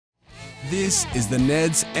This is the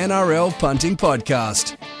Ned's NRL Punting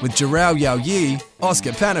Podcast with Jharal Yao-Yi,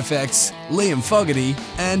 Oscar Panafex, Liam Fogarty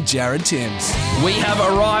and Jared Timms. We have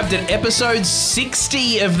arrived at episode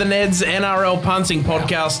 60 of the Ned's NRL Punting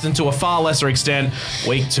Podcast, and to a far lesser extent,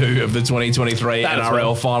 week 2 of the 2023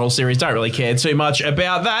 NRL Finals series. Don't really care too much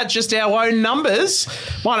about that, just our own numbers.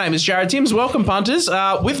 My name is Jared Timms. Welcome, punters.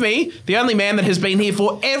 With me, the only man that has been here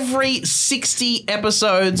for every 60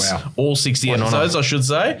 episodes, all 60 episodes, I should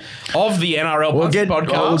say, of the NRL Punting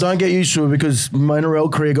Podcast. Well, don't get used to it because my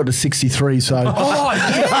NRL career got to 63, so... Oh,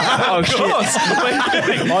 yeah. Of course.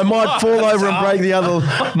 I might fall over and break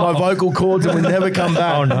my vocal cords and we'll never come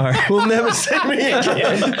back. Oh, no. We'll never see me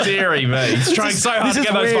again. Deary me. He's trying so hard to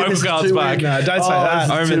get those vocal cords back. No, don't say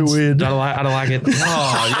that. It's too weird. I don't like it.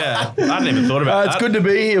 Oh, yeah. I hadn't even thought about that. It's good to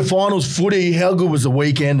be here. Finals footy. How good was the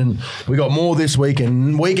weekend? And we got more this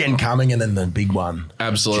weekend coming and then the big one.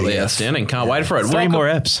 Absolutely outstanding. Can't wait for it. 3 more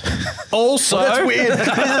eps. Also... That's weird. This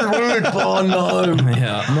is rude. Oh, no.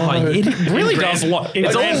 Yeah. No. It really does.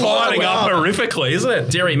 It's all lining up horrifically, isn't it?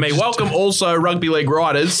 Deary me. Welcome also rugby league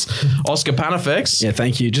writers, Oscar Panafex. Yeah,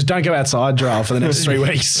 thank you. Just don't go outside, Jharal, for the next 3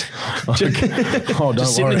 weeks. Just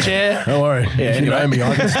sit in the chair. Don't worry. Yeah, anyway. You know me,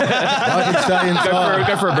 I can stay inside.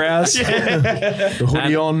 Go for a browse. The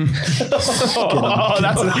hoodie on. Oh,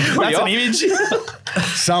 that's an image.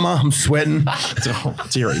 Summer, I'm sweating.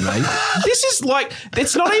 Deary mate. This is like,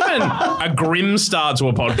 it's not even a grim start to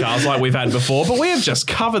a podcast like we've had before, but we have just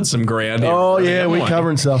covered some ground here. Oh, yeah, we're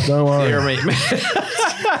covering stuff. Don't worry. Deary me.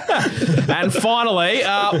 And finally,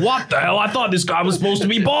 what the hell? I thought this guy was supposed to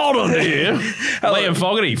be bald under here. Liam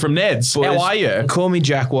Fogarty from Ned's. Boys, how are you? Call me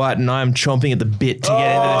Jack White and I am chomping at the bit to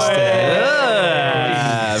get into this thing.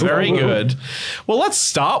 Very good. Well, let's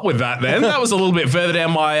start with that then. That was a little bit further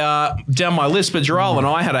down my list, but Jharal and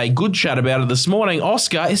I had a good chat about it this morning.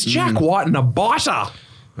 Oscar, is Jack White in a biter?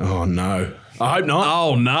 Oh, no. I hope not.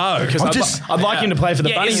 Oh, no. Because I'd like him to play for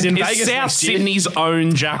the Bunnies in Vegas South next year. Sydney's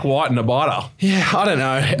own Jack White in a biter. Yeah, I don't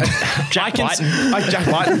know. Jack White.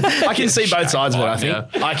 I can see both sides of it, I think.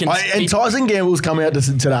 Yeah. And Tyson Gamble's come out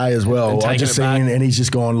today as well. I just seen and he's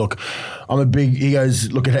just gone, look, he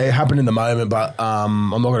goes, look, it happened in the moment, but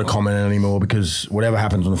I'm not going to comment anymore because whatever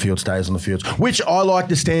happens on the field stays on the field. Which I like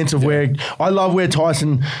the stance of where, I love where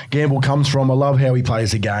Tyson Gamble comes from. I love how he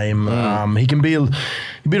plays the game. He can be a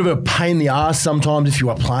bit of a pain in the ass sometimes if you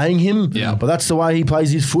are playing him, but that's the way he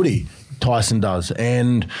plays his footy. Tyson does.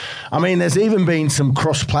 And, I mean, there's even been some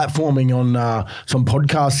cross-platforming on some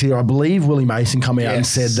podcasts here. I believe Willie Mason come out and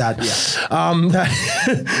said that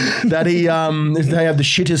that he they have the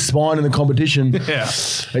shittest spine in the competition. Yeah.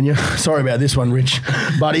 And sorry about this one, Rich.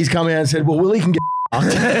 But he's come out and said, well, Willie can get and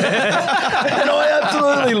I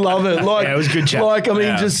absolutely love it. Like, it was a good chat. Like, I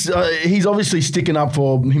mean, he's obviously sticking up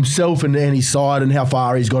for himself and his side and how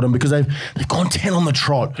far he's got them because they've gone 10 on the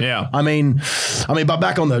trot. Yeah. I mean, but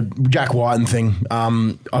back on the Jack White thing,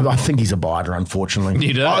 I think he's a biter, unfortunately.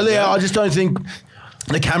 You do? I just don't think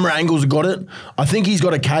the camera angles have got it. I think he's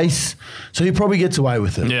got a case, so he probably gets away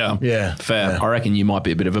with it. Yeah. Fair. I reckon you might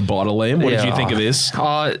be a bit of a biter, Liam. What did you think of this?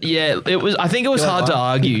 It was. I think it was hard to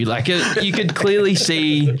argue. Like you could clearly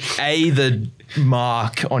see the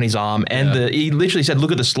mark on his arm, and he literally said,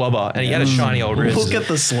 "Look at the slobber," and he had a shiny old wrist. Look at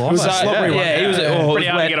the slobber. He was pretty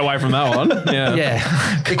hard to get away from that one. Yeah.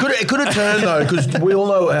 It could have turned though, because we all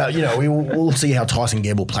know how we'll see how Tyson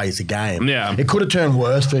Gamble plays the game. Yeah, it could have turned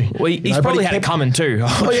worse. He's probably had it coming too.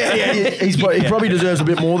 He probably deserves a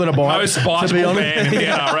bit more than a bite. Most biteable man in the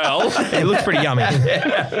NRL. It looks pretty yummy.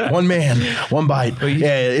 One man, one bite.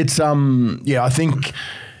 I think.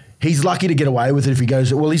 He's lucky to get away with it if he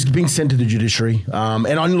goes. Well, he's been sent to the judiciary.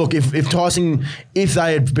 And look, if they had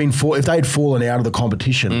fallen out of the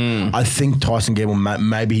competition, I think Tyson Gamble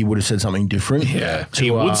maybe he would have said something different. Yeah,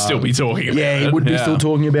 he would still be talking about it. Yeah, he would be still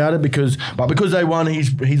talking about it because they won,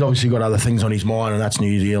 he's obviously got other things on his mind, and that's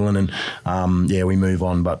New Zealand. And we move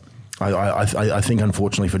on. But I think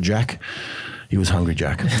unfortunately for Jack. He was Hungry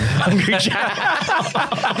Jack. Hungry Jack.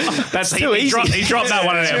 That's too easy. He dropped that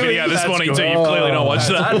one in our video this morning too. You've clearly not watched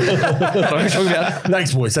that.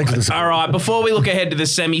 Thanks, boys. Thanks for the support. All right, before we look ahead to the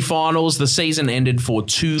semi-finals, the season ended for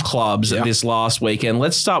 2 clubs this last weekend.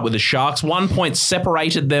 Let's start with the Sharks. 1 point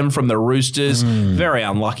separated them from the Roosters. Very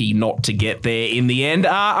unlucky not to get there in the end.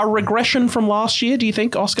 A regression from last year, do you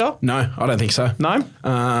think, Oscar? No, I don't think so. No?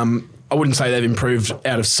 I wouldn't say they've improved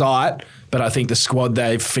out of sight, but I think the squad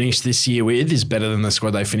they've finished this year with is better than the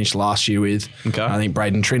squad they finished last year with. Okay. I think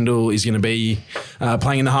Braden Trindle is going to be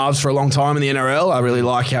playing in the halves for a long time in the NRL. I really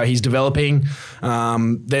like how he's developing.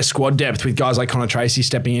 Their squad depth with guys like Connor Tracy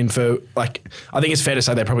stepping in for, like, I think it's fair to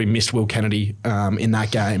say they probably missed Will Kennedy in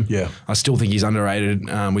that game. Yeah. I still think he's underrated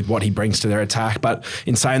with what he brings to their attack. But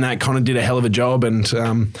in saying that, Connor did a hell of a job, and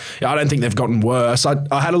I don't think they've gotten worse.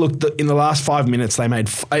 I had a look in the last 5 minutes. In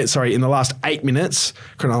the last 8 minutes,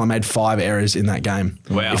 Cronulla made 5 errors in that game.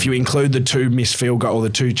 Wow. If you include the 2 missed field goal or the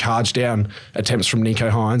 2 charge down attempts from Nico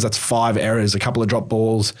Hines, that's 5 errors, a couple of drop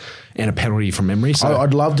balls, and a penalty from memory. So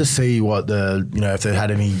I'd love to see what if they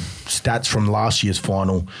had any stats from last year's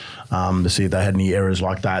final, to see if they had any errors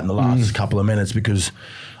like that in the last couple of minutes, because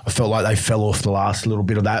I felt like they fell off the last little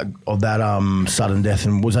bit of that sudden death.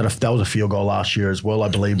 And that was a field goal last year as well, I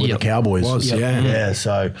believe, with the Cowboys. Yeah.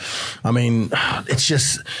 So, I mean, it's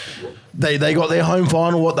just they got their home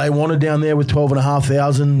final, what they wanted down there with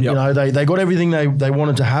 12,500. You know, they got everything they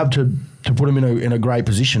wanted to have to put them in a great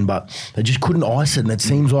position, but they just couldn't ice it. And it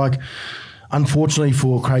seems like, unfortunately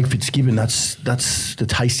for Craig Fitzgibbon, that's the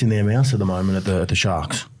taste in their mouth at the moment at the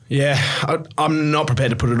Sharks. Yeah, I'm not prepared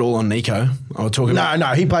to put it all on Nico. I'll talk about. No,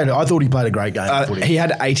 I thought he played a great game. He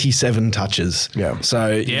had 87 touches. Yeah.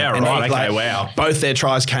 So Wow. Both their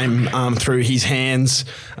tries came through his hands.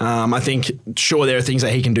 I think sure there are things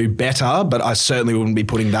that he can do better, but I certainly wouldn't be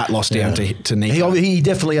putting that loss down to Nico. He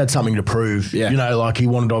definitely had something to prove. Yeah. You know, like he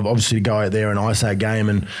wanted obviously to go out there and ice that game,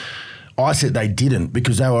 and I said they didn't,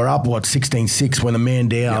 because they were up 16-6 when the man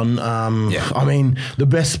down. I mean, the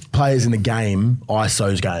best players in the game ice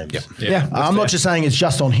those games. I'm not just saying it's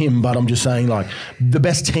just on him, but I'm just saying, like, the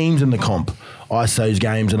best teams in the comp ice those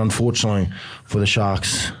games, and unfortunately for the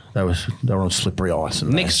Sharks, they were on slippery ice.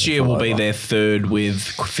 Next year will be their third with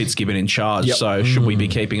Fitzgibbon in charge. So should we be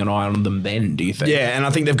keeping an eye on them then, do you think? Yeah, and I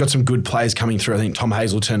think they've got some good players coming through. I think Tom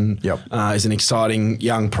Hazelton is an exciting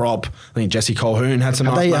young prop. I think Jesse Colquhoun had some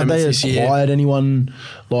nice moments this year. Have they acquired anyone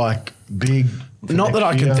like big? Not that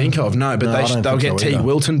I can think of, no, but they'll get Teague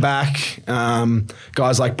Wilton back.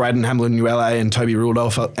 Guys like Braden Hamlin-Uele and Toby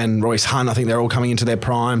Rudolph and Royce Hunt, I think they're all coming into their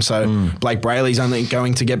prime. So Blake Brayley's only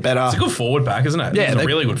going to get better. It's a good forward pack, isn't it? Yeah, it's a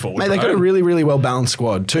really good forward pack. They've got a really, really well-balanced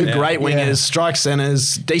squad. Two great wingers, strike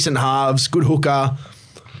centres, decent halves, good hooker.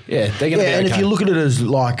 Yeah, they're going to be and okay. if you look at it as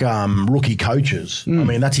like rookie coaches, I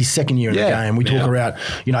mean, that's his second year in the game. We talk about,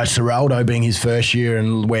 Seraldo being his first year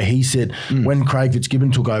and where he sit. When Craig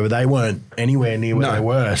Fitzgibbon took over, they weren't anywhere near where they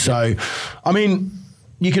were. So, I mean,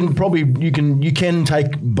 you can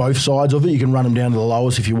take both sides of it. You can run them down to the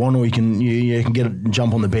lowest if you want, or you can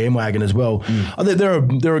jump on the bandwagon as well. I think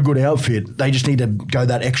they're a good outfit. They just need to go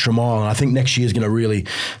that extra mile, and I think next year's going to really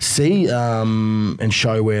see and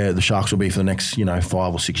show where the Sharks will be for the next 5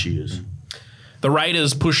 or 6 years. The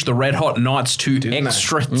Raiders pushed the Red Hot Knights to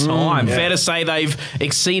extra time. Fair to say they've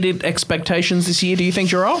exceeded expectations this year, do you think,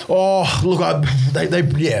 Jharal? Oh, look,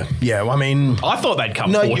 I mean, I thought they'd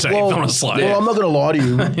come 14th, honestly. Well, I'm not going to lie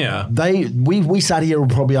to you. We sat here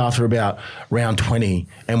probably after about round 20,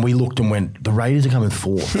 and we looked and went, the Raiders are coming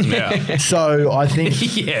fourth. Yeah. So I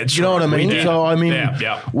think, you know what I mean? Yeah. So, I mean,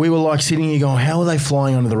 we were like sitting here going, how are they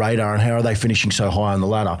flying under the radar, and how are they finishing so high on the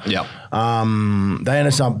ladder? Yeah. They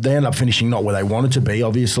end up finishing not where they wanted to be,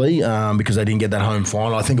 obviously, because they didn't get that home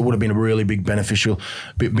final. I think it would have been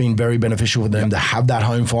very beneficial for them to have that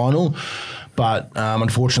home final. But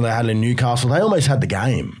unfortunately, they had it in Newcastle. They almost had the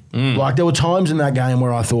game. Like, there were times in that game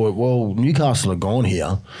where I thought, well, Newcastle are gone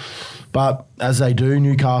here. But as they do,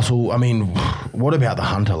 Newcastle, I mean, what about the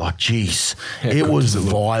Hunter? Like, geez, it was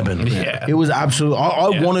vibing. Yeah. It was absolutely.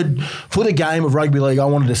 I wanted, for the game of rugby league, I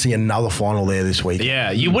wanted to see another final there this week.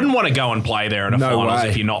 Yeah, you wouldn't want to go and play there in a finals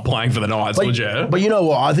if you're not playing for the Knights, would you? But you know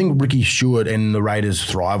what? I think Ricky Stewart and the Raiders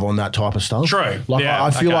thrive on that type of stuff. True. Like,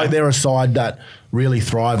 I feel like they're a side that really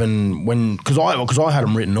thrive, and because I had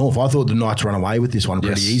them written off. I thought the Knights ran away with this one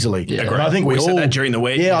pretty easily. Yeah, and I think we all said that during the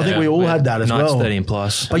week. Yeah, I think we all had that as Knights well. 13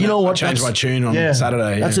 plus. But you know what? I changed my tune on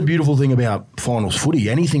Saturday. That's the beautiful thing about finals footy.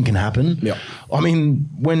 Anything can happen. Yep. I mean,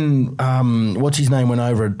 when what's his name went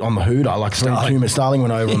over on the Hooter, like Starling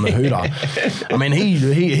went over on the Hooter. I mean,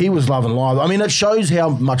 he was loving live. I mean, it shows how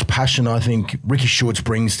much passion I think Ricky Stewart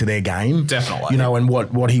brings to their game. Definitely. And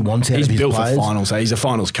what he wants out of his players. He's built for finals. He's a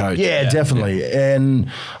finals coach. Yeah, definitely. And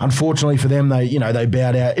unfortunately for them, they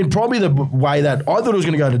bowed out in probably the way that I thought it was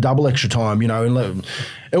going to go to double extra time. And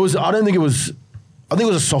it was. I think it was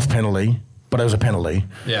a soft penalty, but it was a penalty.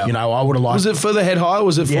 Yeah. I would have liked. Was it for the head high or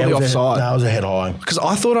was it for the offside? No, it was a head high. Because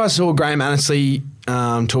I thought I saw Graham Annesley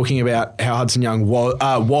talking about how Hudson Young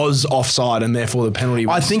was offside and therefore the penalty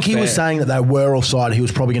was I think he was saying that they were offside. He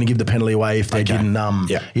was probably going to give the penalty away if they didn't.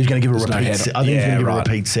 He was going to give a repeat set. I think he was going to give a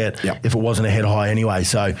repeat set if it wasn't a head high anyway.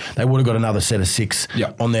 So they would have got another set of 6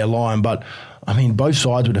 on their line. But I mean, both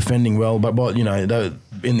sides were defending well, but you know,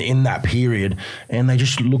 in that period, and they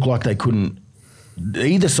just looked like they couldn't.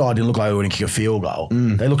 Either side didn't look like they were going to kick a field goal.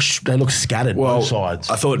 They look scattered, both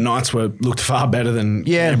sides. I thought Knights looked far better than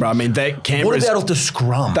Canberra. I mean, what about off the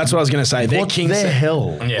scrum? That's what I was going to say. What the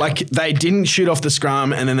hell? Yeah. Like, they didn't shoot off the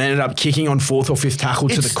scrum and then they ended up kicking on 4th or 5th tackle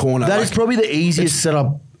to the corner. That is probably the easiest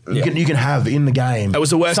setup you can have in the game. It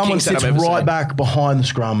was the worst Someone kick setup sits I've ever right seen. back behind the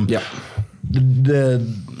scrum. Yep.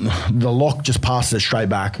 The lock just passes it straight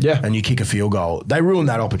back and you kick a field goal. They ruined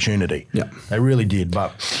that opportunity. Yeah. They really did.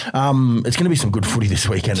 But it's going to be some good footy this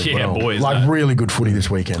weekend as well. Boys, really good footy this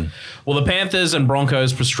weekend. Well, the Panthers and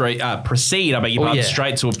Broncos proceed, straight to a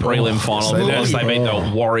prelim final. Of course, they beat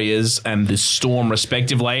the Warriors and the Storm,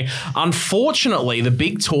 respectively. Unfortunately, the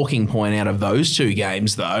big talking point out of those two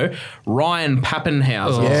games, though, Ryan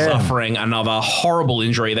Papenhuyzen suffering another horrible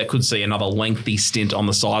injury that could see another lengthy stint on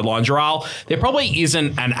the sideline. Jharal, there probably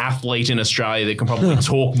isn't an athlete in Australia that can probably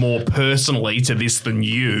talk more personally to this than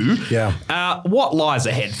you. Yeah. What lies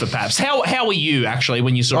ahead for Paps? How were you, actually,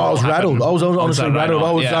 when you saw I was rattled. I was honestly rattled.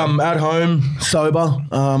 I was at home, sober,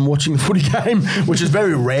 watching the footy game, which is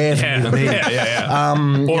very rare for me.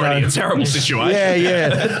 Already a terrible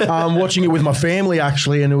situation. Watching it with my family,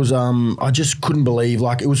 actually, and it was I just couldn't believe,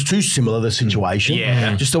 like, it was too similar, the situation.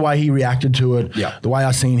 Yeah. Just the way he reacted to it, the way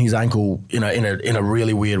I seen his ankle, in a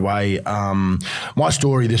really weird way. My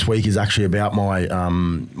story this week is actually about my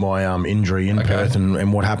injury in Perth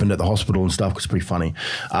and what happened at the hospital and stuff, because it's pretty funny.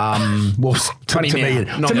 Well, to me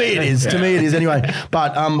it is anyway.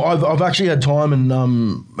 But I've actually had time and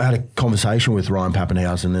had a conversation with Ryan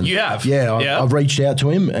Papenhuyzen. And you have? I've reached out to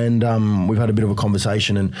him and we've had a bit of a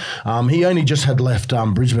conversation. And he only just had left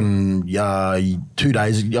Brisbane 2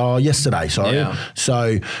 days yesterday.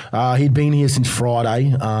 So he'd been here since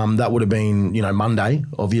Friday. That would have been Monday.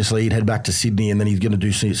 Obviously, he'd head back to Sydney and then he's going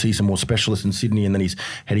to see some more specialists in Sydney and then he's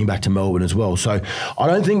heading back to Melbourne as well. So I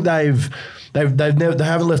don't think they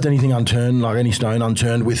haven't left anything unturned, like any stone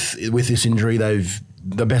unturned with this injury.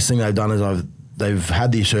 The best thing they've done is they've had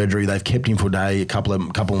the surgery. They've kept him for a day, a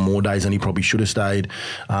couple more days than he probably should have stayed,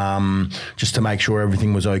 just to make sure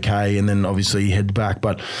everything was okay. And then obviously he heads back.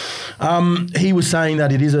 But he was saying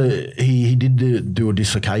that it is he did do a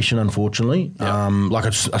dislocation, unfortunately, like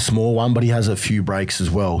a small one, but he has a few breaks as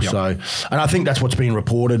well. Yep. So, and I think that's what's been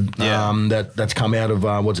reported. That's come out of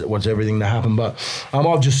what's everything that happened. But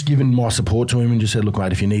I've just given my support to him and just said, look,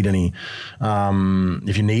 mate, if you need anything,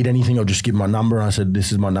 I'll just give my number. And I said,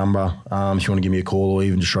 this is my number. If you want to give me a call or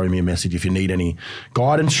even just show me a message if you need any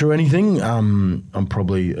guidance through anything. I'm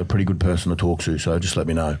probably a pretty good person to talk to, so just let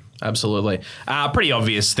me know. Absolutely. Pretty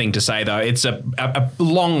obvious thing to say, though. It's a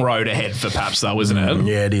long road ahead for Paps, though, isn't it?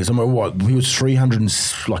 Yeah, it is. I mean, he was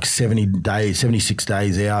 76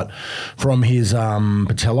 days out from his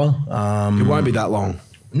patella. It won't be that long.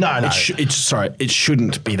 No. It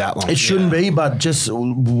shouldn't be that long. It shouldn't be, but just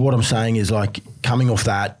what I'm saying is, like, coming off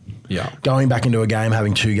that, going back into a game,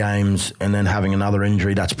 having 2 games, and then having another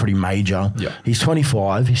injury, that's pretty major. Yeah. He's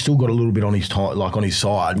 25. He's still got a little bit on his on his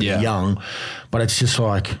side. Yeah. Young, but it's just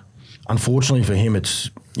like, unfortunately for him, it's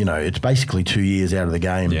basically 2 years out of the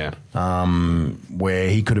game. Yeah. Where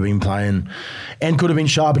he could have been playing and could have been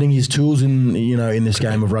sharpening his tools in this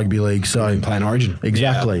game of rugby league. So playing Origin.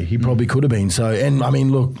 Exactly. He probably could have been. So, and I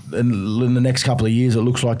mean, look, in the next couple of years, it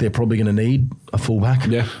looks like they're probably going to need a fullback.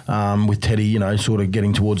 Yeah. With Teddy, sort of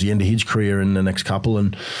getting towards the end of his career in the next couple.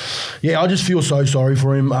 And I just feel so sorry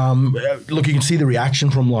for him. Look, you can see the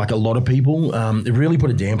reaction from like a lot of people. It really put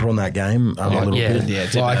a damper on that game a little bit. Yeah,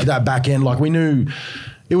 like that back end, like we knew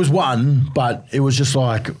it was won, but it was just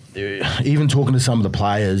like, even talking to some of the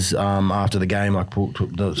players after the game, like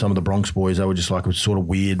some of the Bronx boys, they were just like, it was sort of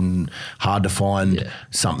weird and hard to find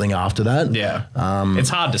something after that. Yeah. It's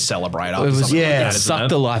hard to celebrate after it was, something like that, sucked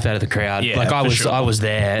the life out of the crowd. Yeah, like I was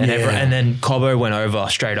there, and and then Cobbo went over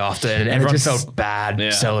straight after, and everyone felt bad.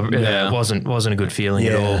 Yeah. It wasn't a good feeling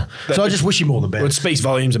at all. So I just wish him all the best. Well, it speaks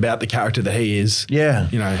volumes about the character that he is. Yeah.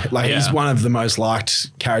 He's one of the most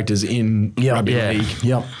liked characters in rugby league.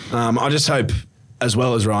 Yep. I just hope, as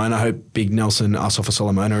well as Ryan, I hope Big Nelson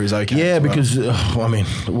Asafa-Solomona is okay. Yeah, because,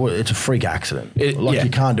 it's a freak accident. You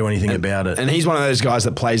can't do anything about it. And he's one of those guys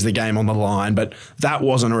that plays the game on the line, but that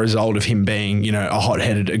wasn't a result of him being, a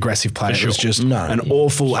hot-headed, aggressive player. It was just an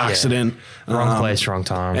awful accident. Wrong place, wrong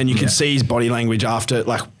time. And you can see his body language after,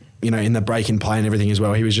 like, in the break in play and everything as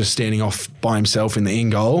well. He was just standing off by himself in the in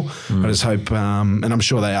goal. I just hope, and I'm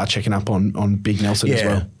sure they are checking up on Big Nelson as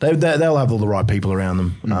well. They'll have all the right people around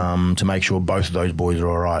them to make sure both of those boys are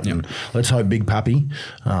all right. And let's hope Big Pappy,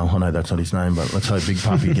 I know that's not his name, but let's hope Big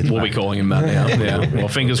Pappy gets We'll be calling him that now. Yeah. Well,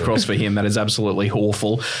 fingers crossed for him. That is absolutely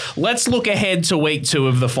awful. Let's look ahead to week 2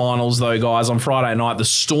 of the finals, though, guys. On Friday night, the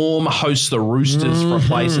Storm hosts the Roosters for a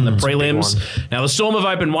place in the prelims. Now, the Storm have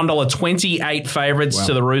opened $1.28 favourites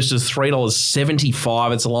to the Roosters,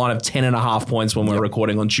 $3.75. It's a line of 10.5 points when we're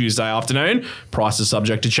recording on Tuesday afternoon. Price is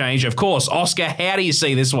subject to change, of course. Oscar, how do you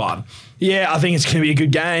see this one? Yeah, I think it's going to be a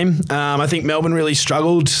good game. I think Melbourne really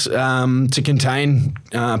struggled to contain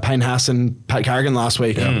Payne Haas and Pat Carrigan last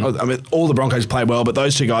week. I mean, all the Broncos played well, but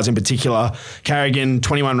those two guys in particular, Carrigan,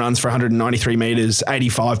 21 runs for 193 metres,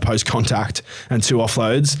 85 post-contact and 2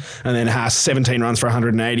 offloads. And then Haas, 17 runs for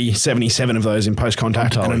 180, 77 of those in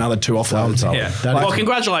post-contact and another 2 offloads. Well,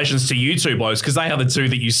 congratulations to you two blokes, because they are the two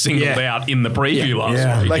that you singled out in the preview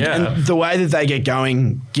last week. And the way that they get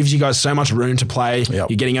going gives you guys so much room to play. You're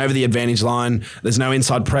getting over the advantage line. There's no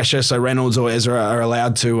inside pressure, so Reynolds or Ezra are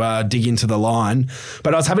allowed to dig into the line.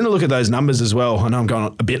 But I was having to look at those numbers as well. I know I'm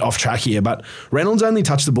going a bit off track here, but Reynolds only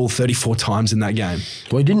touched the ball 34 times in that game.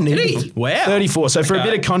 Well, he didn't need it. Wow. 34. So for a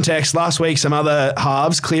bit of context, last week some other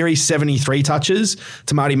halves, Cleary 73 touches,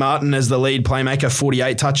 Tamati Martin as the lead playmaker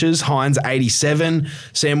 48 touches, Hines 87,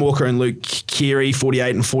 Sam Walker and Luke Keary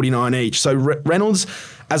 48 and 49 each. So Reynolds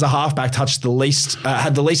as a halfback touched the least,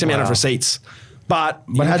 had the least amount of receipts. But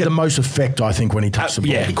had the most effect, I think, when he touched the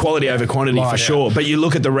ball. Yeah, quality over quantity for sure. But you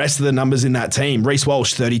look at the rest of the numbers in that team. Reece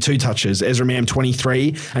Walsh, 32 touches. Ezra Mam,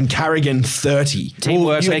 23. And Carrigan, 30.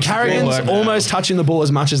 Teamwork. Carrigan's almost touching the ball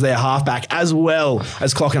as much as their halfback, as well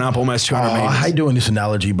as clocking up almost 200 metres. I hate doing this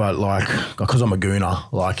analogy, but because I'm a gooner,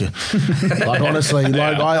 honestly,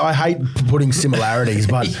 I hate putting similarities,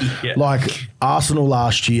 but Arsenal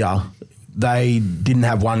last year, they didn't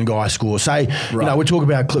have one guy score. Say, we talk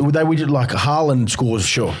about we did Haaland scores.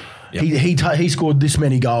 Sure, he scored this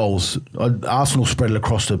many goals. Arsenal spread it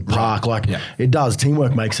across the park. It does.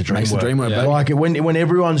 Teamwork makes the dream work. Yeah. When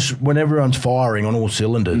everyone's firing on all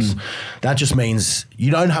cylinders, that just means you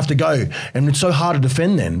don't have to go. And it's so hard to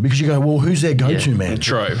defend then because you go, well, who's their go-to man?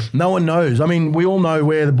 True. No one knows. I mean, we all know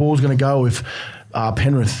where the ball's going to go if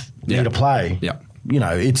Penrith need to play. Yeah.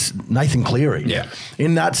 It's Nathan Cleary. Yeah.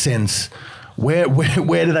 In that sense, where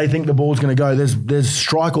do they think the ball's going to go? There's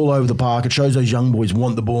strike all over the park. It shows those young boys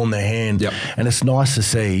want the ball in their hand. Yep. And it's nice to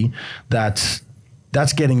see that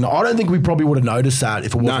that's getting... I don't think we probably would have noticed that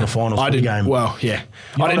if it wasn't a finals game. Well, yeah.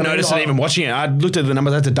 I didn't notice it even watching it. I looked at the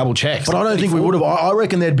numbers. I had to double check. But I don't think we would have. I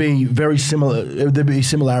reckon there'd be very similar... There'd be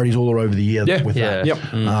similarities all over the year with that. Yep.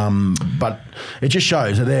 But it just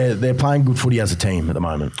shows that they're playing good footy as a team at the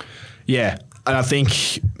moment. Yeah. And I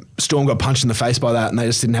think Storm got punched in the face by that and they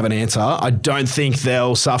just didn't have an answer. I don't think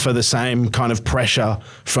they'll suffer the same kind of pressure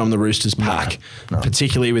from the Roosters pack,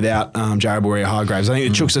 particularly without Jharal Hargraves. I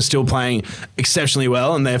think the Chooks are still playing exceptionally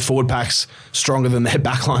well and their forward pack's stronger than their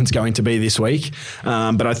backline's going to be this week.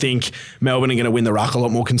 But I think Melbourne are going to win the ruck a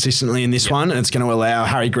lot more consistently in this one, and it's going to allow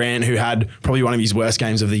Harry Grant, who had probably one of his worst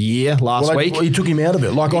games of the year last week. Well, he took him out of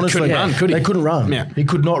it. Honestly, they couldn't run. Yeah. He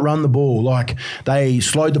could not run the ball. They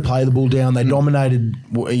slowed the play the ball down. They dominated,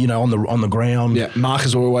 on the ground. Yeah,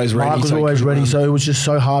 Marcus was always ready. So it was just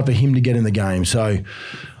so hard for him to get in the game. So,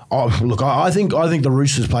 I think the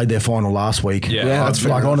Roosters played their final last week. Yeah, that's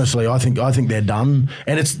fair. Honestly, I think they're done,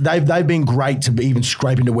 and they've been great to even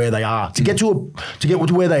scrape into where they are to get to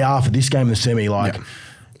where they are for this game in the semi.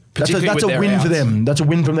 That's a win for them. That's a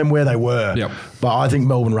win from them where they were. Yep. But I think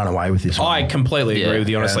Melbourne run away with this one. I completely agree with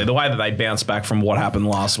you, honestly. The way that they bounced back from what happened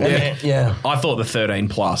last week. I thought the 13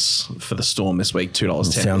 plus for the Storm this week, $2.10.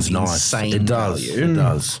 Sounds nice. Insane it does. value. It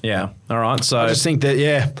does. Yeah. All right. So I just think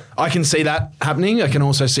that, I can see that happening. I can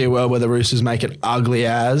also see a world where the Roosters make it ugly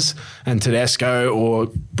and Tedesco or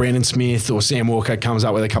Brandon Smith or Sam Walker comes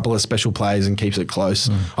up with a couple of special plays and keeps it close.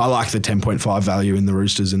 I like the 10.5 value in the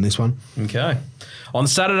Roosters in this one. Okay. On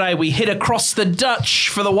Saturday, we hit across the Dutch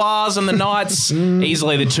for the Wars and the Knights.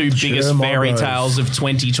 Easily the two biggest fairy tales of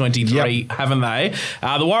 2023, haven't they?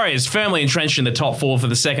 The Warriors firmly entrenched in the top 4 for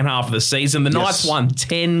the second half of the season. The Knights won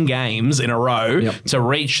 10 games in a row to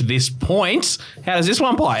reach this point. How does this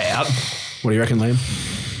one play out? What do you reckon, Liam?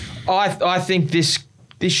 I think this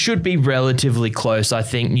should be relatively close. I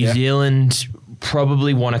think New Zealand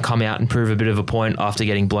probably want to come out and prove a bit of a point after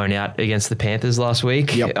getting blown out against the Panthers last week.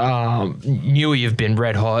 Newey have been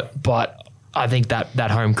red hot, but I think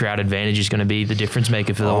that home crowd advantage is going to be the difference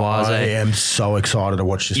maker for the Wires. I am so excited to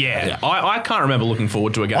watch this. Yeah, I can't remember looking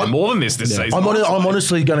forward to a game more than this season. I'm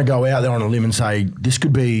honestly going to go out there on a limb and say this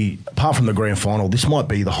could be, apart from the grand final, this might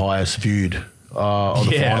be the highest viewed of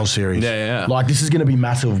the final series. Yeah. Like, this is going to be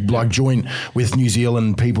massive, like joint with New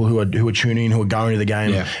Zealand people who are tuning in, who are going to the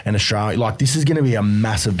game, and Australia. Like, this is going to be a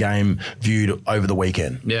massive game viewed over the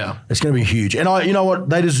weekend. Yeah. It's going to be huge. And you know what?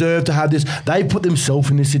 They deserve to have this. They put themselves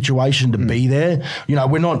in this situation to be there. You know,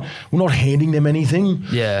 we're not handing them anything.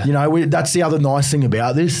 Yeah. You know, that's the other nice thing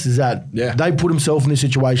about this, is that they put themselves in this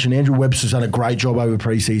situation. Andrew Webster's done a great job over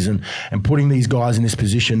preseason and putting these guys in this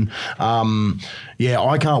position.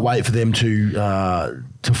 I can't wait for them to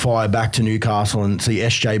fire back to Newcastle and see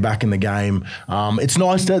SJ back in the game. It's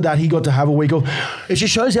nice that he got to have a week off. It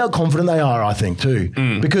just shows how confident they are, I think, too.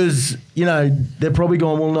 Because, you know, they're probably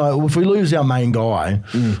going, well, no, if we lose our main guy,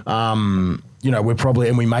 you know,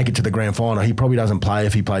 and we make it to the grand final, he probably doesn't play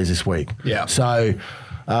if he plays this week. Yeah. So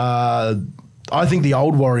I think the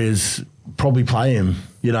old Warriors probably play him.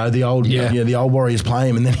 You know, the old Warriors play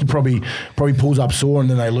him, and then he probably pulls up sore, and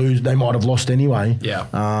then they lose. They might have lost anyway. Yeah.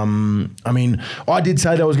 I mean, I did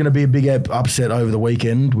say there was going to be a big upset over the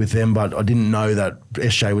weekend with them, but I didn't know that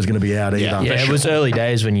SJ was going to be out either. Yeah, it was early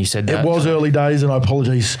days when you said that. It was early days, and I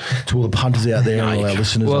apologise to all the punters out there and all our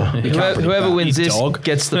listeners. Well, whoever wins this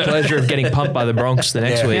gets the pleasure of getting pumped by the Bronx the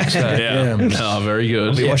next week. So. Oh, very good.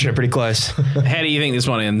 We'll be watching it pretty close. How do you think this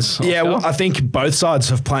one ends, Oscar? Yeah, well, I think both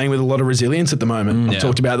sides are playing with a lot of resilience at the moment.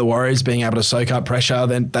 I've talked about the Warriors being able to soak up pressure.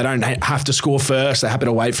 Then they don't have to score first. They're happy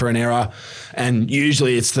to wait for an error. And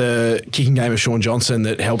usually it's the kicking game of Sean Johnson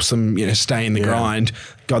that helps them, you know, stay in the grind.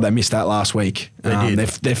 God, they missed that last week. They did.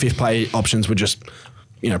 Their fifth play options were just,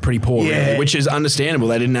 you know, pretty poor, really, which is understandable.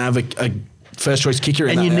 They didn't have a first choice kicker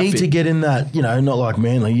in that And you need outfit. to get in that, you know, not like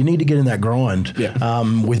Manly, you need to get in that grind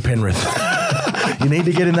with Penrith. You need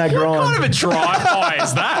to get in that grind. What kind of a drive-by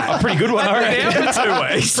is that? Pretty good one, I reckon. Down for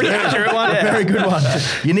 2 weeks. Pretty accurate one. A very good one.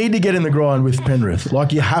 You need to get in the grind with Penrith.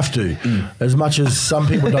 Like, you have to. As much as some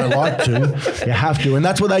people don't like to, you have to. And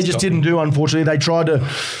that's what they just didn't do, unfortunately. They tried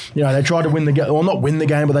to win the game. Well, not win the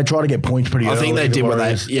game, but they tried to get points pretty early. I think they did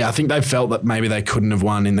I think they felt that maybe they couldn't have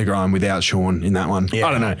won in the grind without Sean in that one. Yeah.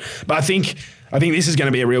 I don't know. But I think this is going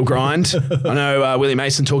to be a real grind. I know Willie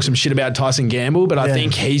Mason talks some shit about Tyson Gamble, but I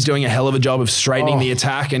think he's doing a hell of a job of straightening the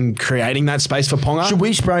attack and creating that space for Ponga. Should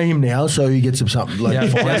we spray him now so he gets him something?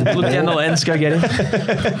 Like, Look down the lens, go get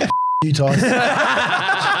him. You Tyson.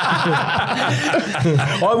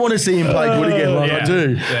 I want to see him play good again. I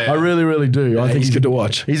do. I really, really do. I think he's good to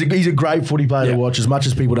watch. He's a great footy player to watch. As much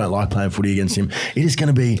as people don't like playing footy against him, it is going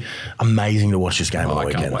to be amazing to watch this game on the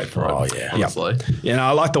weekend. I can't wait for it. Oh, yeah. Honestly. You know,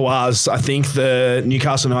 I like the Wars. I think the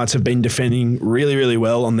Newcastle Knights have been defending really, really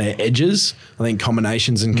well on their edges. I think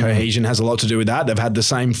combinations and cohesion has a lot to do with that. They've had the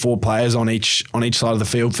same 4 players on each side of the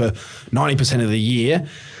field for 90% of the year.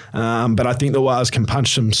 But I think the Wars can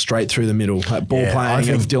punch them straight through the middle. Like ball playing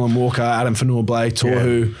of Dylan Walker, Adam Fanua-Blake,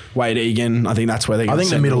 Tohu, Wade Egan. I think that's where they're going to I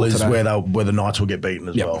think the middle is where the Knights will get beaten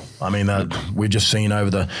as well. I mean, we've just seen over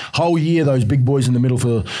the whole year those big boys in the middle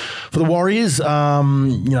for the Warriors,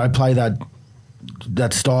 play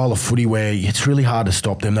that style of footy where it's really hard to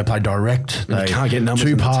stop them. They play direct. They can't get numbers 2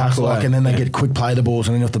 in the pass tackle, and then they get quick play the balls,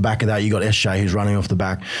 and then off the back of that you got SJ who's running off the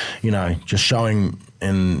back, just showing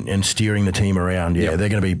and steering the team around. They're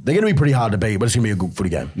going to be pretty hard to beat, but it's going to be a good footy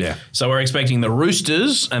game. Yeah. So we're expecting the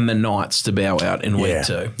Roosters and the Knights to bow out in week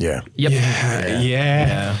 2. Yeah. Yep.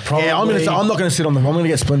 Yeah. Probably. Yeah, I'm not going to sit on them. I'm going to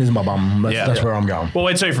get splinters in my bum. That's where I'm going. Well,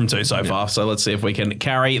 we're 2 from 2 so far, so let's see if we can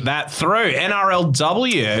carry that through.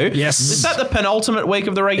 NRLW. Yes. Is that the penultimate week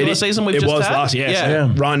of the regular season we've just had? It was last year.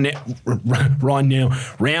 Yeah. Right now,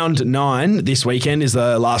 round 9 this weekend is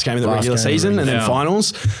the last game of the regular season, and then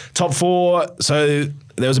finals. Top 4. So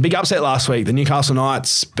there was a big upset last week. The Newcastle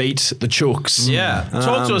Knights beat the Chooks. Yeah.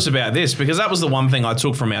 Talk to us about this, because that was the one thing I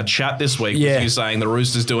took from our chat this week, was you saying the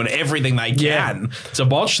Roosters doing everything they can to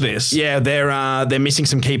botch this. Yeah, they're missing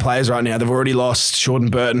some key players right now. They've already lost Jordan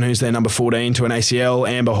Burton, who's their number 14, to an ACL,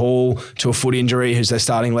 Amber Hall to a foot injury, who's their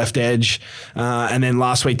starting left edge. And then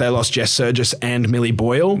last week they lost Jess Surgis and Millie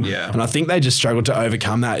Boyle. Yeah. And I think they just struggled to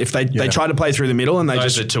overcome that. If they tried to play through the middle and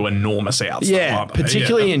those are 2 enormous outs. Yeah,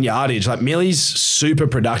 particularly in yardage. Like Millie's super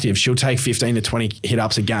productive. She'll take 15 to 20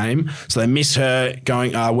 hit-ups a game. So they miss her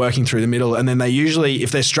working through the middle. And then they usually,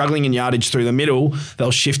 if they're struggling in yardage through the middle,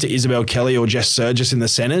 they'll shift to Isabel Kelly or Jess Surgis in the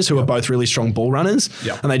centres, who are both really strong ball runners.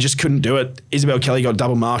 And they just couldn't do it. Isabel Kelly got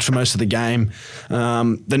double marked for most of the game.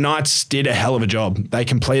 The Knights did a hell of a job. They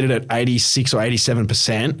completed at 86 or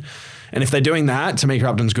 87%. And if they're doing that, Tamika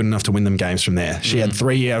Upton's good enough to win them games from there. She had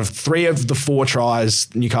three of the 4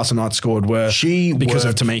 tries Newcastle Knights scored were because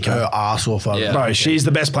of Tamika. Her arse off. Bro, she's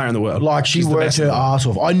the best player in the world. Like she worked her arse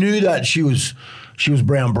off. I knew that she was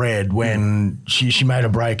brown bread when she made a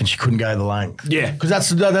break and she couldn't go the length. Yeah. Because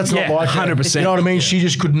that's not like 100%. You know what I mean? She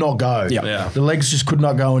just could not go. Yeah. The legs just could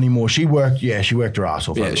not go anymore. She worked her ass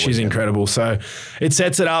off. Yeah, she's incredible. So it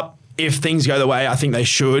sets it up. If things go the way I think they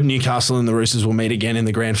should, Newcastle and the Roosters will meet again in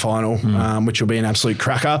the grand final, which will be an absolute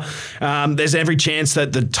cracker. There's every chance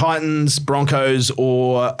that the Titans, Broncos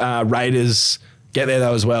or Raiders get there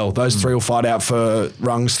though as well. Those 3 will fight out for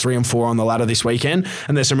rungs 3 and 4 on the ladder this weekend.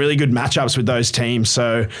 And there's some really good matchups with those teams.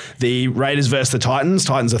 So the Raiders versus the Titans.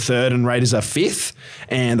 Titans are 3rd and Raiders are 5th.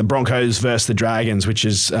 And the Broncos versus the Dragons, which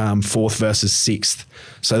is 4th versus 6th.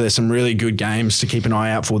 So there's some really good games to keep an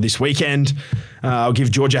eye out for this weekend. I'll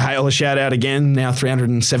give Georgia Hale a shout out again. Now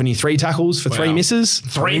 373 tackles for 3 misses.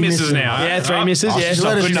 3 misses now. Yeah, 3 misses. Yeah, she's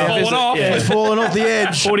fallen off. Yeah. It's fallen off the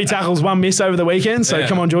edge. 40 tackles, 1 miss over the weekend. So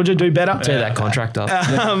come on, Georgia, do better. Tear that contract up.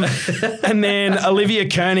 And then Olivia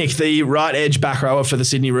Koenig, the right edge back rower for the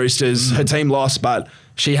Sydney Roosters. Her team lost, but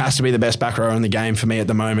she has to be the best back rower in the game for me at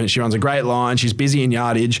the moment. She runs a great line. She's busy in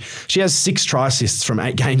yardage. She has 6 try assists from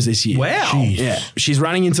 8 games this year. Wow. Jeez. Yeah. She's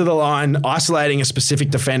running into the line, isolating a specific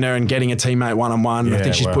defender and getting a teammate one-on-one. Yeah, I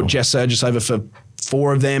think she's put Jess Surgis over for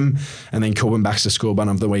 4 of them, and then Corbin Baxter scored one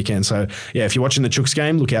of the weekend. So, yeah, if you're watching the Chooks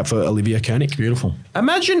game, look out for Olivia Koenig. Beautiful.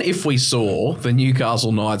 Imagine if we saw the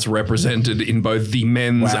Newcastle Knights represented in both the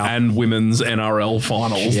men's and women's NRL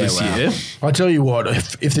finals this year. I tell you what,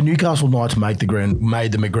 if the Newcastle Knights made the grand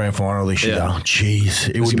final this year, jeez,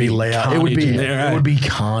 it would be loud. It would be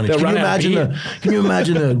carnage. Can you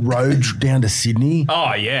imagine the road down to Sydney?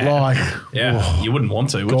 Oh, yeah. You wouldn't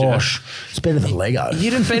want to, would you? Gosh, it's better than Lego.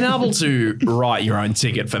 You'd have been able to write your own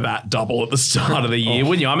ticket for that double at the start of the year,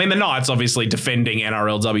 wouldn't you? I mean, the Knights obviously defending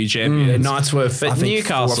NRLW champions. The Knights were, I think,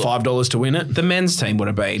 Newcastle, $4 or $5 to win it. The men's team would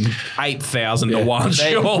have been 8,000 to 1.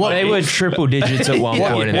 They were triple digits at one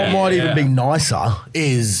point. What might even be nicer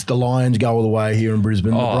is the Lions go all the way here in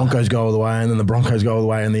Brisbane, the Broncos go all the way, and then the Broncos go all the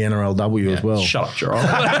way in the NRLW as well. Shut up, Jharal.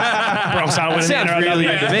 Bronx aren't winning the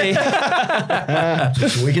NRLW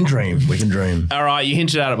to me. We can dream. All right, you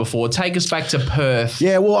hinted at it before. Take us back to Perth.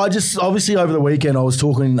 Yeah, well, obviously over the weekend I was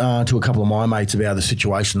talking to a couple of my mates about the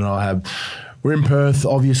situation that I have. We're in Perth,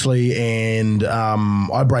 obviously, and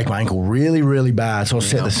I break my ankle really, really bad. So I'll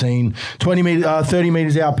set the scene. 30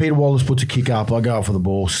 metres out, Peter Wallace puts a kick up. I go up for the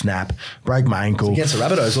ball, snap, break my ankle. Against the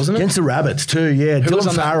Rabbitohs, wasn't it? Against the Rabbits too, yeah.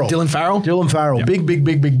 Dylan Farrell, Yep.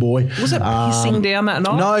 big boy. Was it pissing down that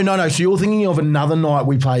night? No. So you're thinking of another night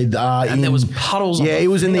we played. And there was puddles on the it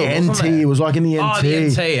was in the field, NT. It was like in the NT. Oh, the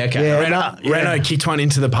NT, okay. Yeah, Renault kicked one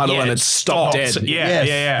into the puddle and it stopped dead.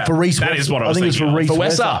 Yeah. For Reece That Wesser. is what I was think it was thinking for Reece For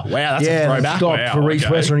Wesser. Wesser. Wow, that's a throwback. Stopped for Reece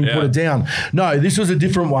Wesser and he put it down. No, this was a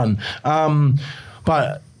different one.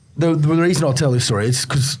 But the reason I'll tell this story is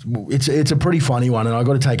because it's a pretty funny one, and I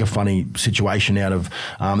got to take a funny situation out of.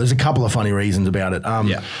 There's a couple of funny reasons about it.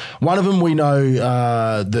 One of them we know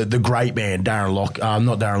the great man Alfie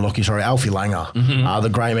Langer, the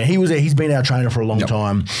great man. He's been our trainer for a long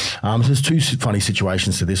time. So there's 2 funny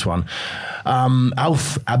situations to this one.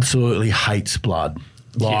 Alf absolutely hates blood.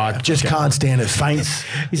 Can't stand it. Faints.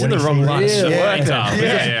 He's in the wrong line. He's a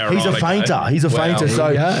fainter. He's a fainter.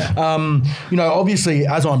 So, obviously,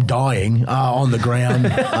 as I'm dying on the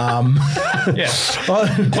ground,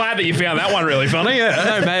 Glad that you found that one really funny.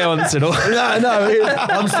 No mayo on this at all. No,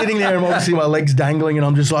 I'm sitting there and obviously my leg's dangling and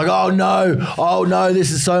I'm just like, oh no,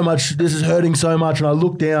 this is hurting so much. And I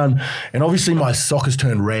look down and obviously my sock has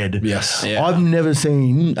turned red. Yes. Yeah. I've never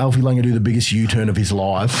seen Alfie Langer do the biggest U-turn of his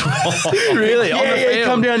life. Really? Yeah,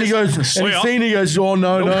 come down. He goes, oh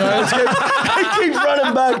no. He keeps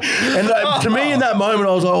running back, and to me in that moment,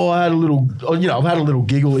 I was like, I had a little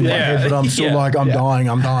giggle in my head, but I'm still like, I'm dying.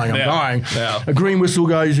 Yeah. A green whistle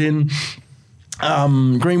goes in.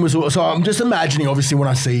 Green whistle. So I'm just imagining, obviously, when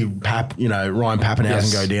I see Ryan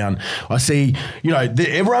Papenhuyzen go down, I see,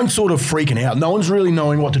 everyone's sort of freaking out. No one's really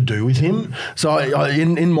knowing what to do with him. So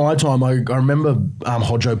in my time, I remember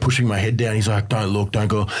Hodjo pushing my head down. He's like, don't look, don't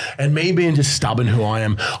go. And me being just stubborn who I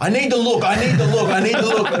am, I need to look. And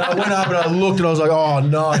I went up and I looked and I was like, oh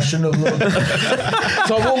no, I shouldn't have looked.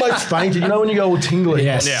 So I've almost fainted. You know when you go all tingly?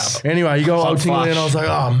 Yes. Yeah. Anyway, you go all tingly and I was like,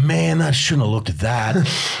 oh man, I shouldn't have looked at that.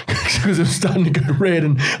 Because it was starting to go red,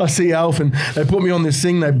 and I see Alf, and they put me on this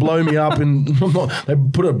thing, they blow me up, and they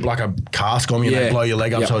put a cask on me, and they blow your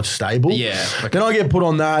leg up so it's stable. Yeah. Then I get put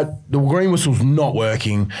on that. The green whistle's not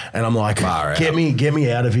working, and I'm like, get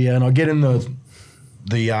me out of here. And I get in the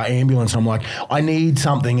the ambulance. I'm like, I need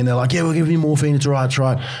something. And they're like, yeah, we'll give you morphine. It's all right. It's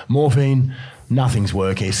all right. Morphine. Nothing's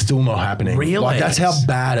working. It's still not happening. Really? Like, that's how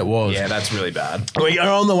bad it was. Yeah, that's really bad. We are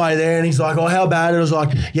on the way there, and he's like, oh, how bad? And I was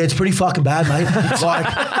like, yeah, it's pretty fucking bad, mate. It's like,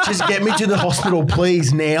 just get me to the hospital,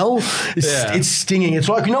 please, now. It's stinging. It's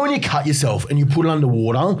like, you know when you cut yourself and you put it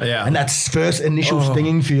underwater, and that's first initial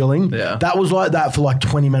stinging feeling? Yeah. That was like that for like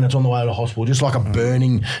 20 minutes on the way to the hospital, just like a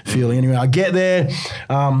burning feeling. Anyway, I get there,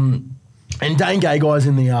 and Dane Gay guy's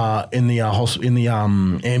in the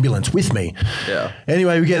ambulance with me. Yeah.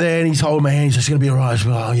 Anyway, we get there and he's holding my hand. He's just gonna be all right.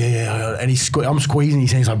 Like, oh yeah. And I'm squeezing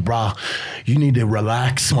his hand. He's like, bruh, you need to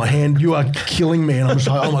relax. My hand, you are killing me. And I'm just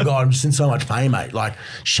like, oh my god, I'm just in so much pain, mate. Like,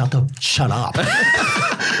 shut up.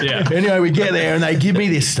 Yeah. Anyway, we get there and they give me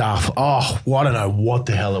this stuff. Oh, well, I don't know what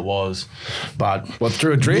the hell it was, but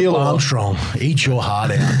through a drip? Neil Armstrong, eat your heart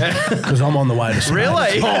out because I'm on the way to space.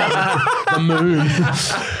 Really? The moon.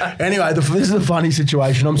 Anyway, this is a funny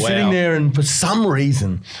situation. I'm sitting there and for some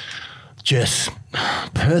reason, just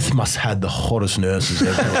Perth must have had the hottest nurses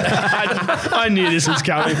ever. I knew this was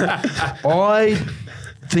coming. I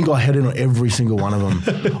think I had it on every single one of them.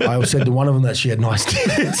 I said to one of them that she had nice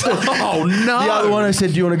tits. Oh, no. The other one I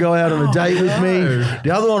said, do you want to go out on a date with me?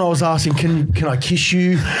 The other one I was asking, can I kiss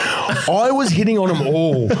you? I was hitting on them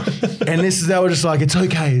all. And they were just like, it's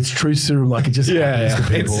okay. It's truth serum. Like, it just happens to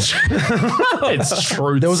people. It's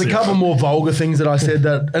truth. There was a couple more vulgar things that I said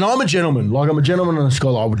that, and I'm a gentleman. Like, I'm a gentleman and a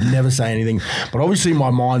scholar. I would never say anything. But obviously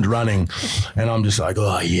my mind's running. And I'm just like,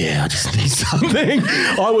 oh, yeah, I just need something.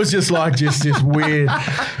 I was just like, just weird.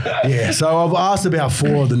 Yeah, so I've asked about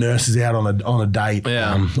 4 of the nurses out on a date.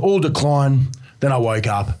 Yeah. All declined. Then I woke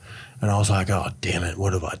up and I was like, oh, damn it,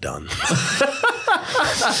 what have I done?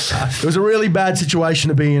 It was a really bad situation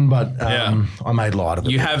to be in, but I made light of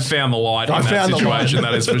it. You have found the light in that situation,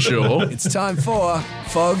 that is for sure. It's time for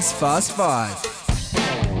Fog's Fast Five.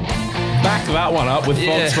 Back that one up with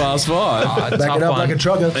Fox Fast 5. Back it up like a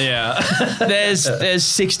trucker. Yeah. There's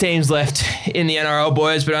 6 teams left in the NRL,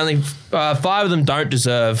 boys, but only 5 of them don't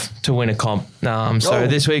deserve to win a comp. So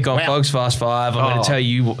this week on Fox Fast 5, I'm going to tell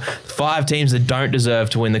you 5 teams that don't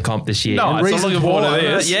deserve to win the comp this year. No, I'm looking forward to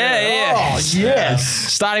this. Yeah. Oh, yes.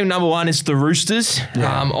 Starting number 1 is the Roosters.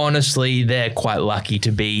 Yeah. Honestly, they're quite lucky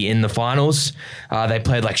to be in the finals. They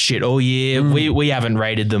played like shit all year. We haven't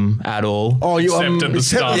rated them at all. Oh, except at the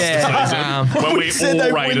start of the season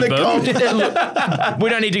when we all rated them. We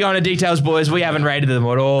don't need to go into details, boys. We haven't rated them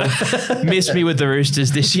at all. Missed me with the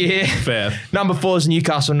Roosters this year. Fair. Number 4 is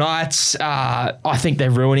Newcastle Knights. I think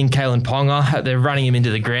they're ruining Kalen Ponga. They're running him into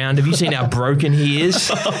the ground. Have you seen how broken he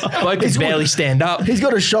is? Bloke can barely stand up. He's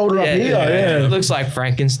got a shoulder up here. Yeah. It looks like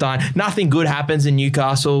Frankenstein. Nothing good happens in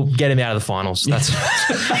Newcastle. Get him out of the finals. That's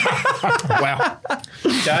wow.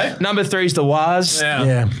 Okay. Number 3 is the Waz.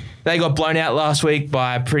 Yeah. They got blown out last week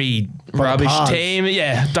by a pretty rubbish team.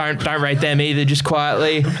 Yeah, don't rate them either, just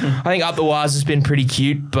quietly. I think Up the Waz has been pretty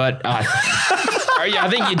cute, but I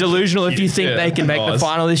think you're delusional if you think they can make the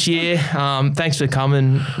final this year. Thanks for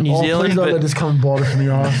coming, New Zealand. Please don't let this come and bite us from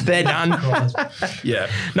your eyes. They're done. Yeah.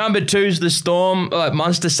 Number 2 is the Storm.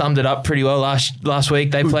 Munster summed it up pretty well last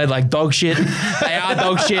week. They played like dog shit. They are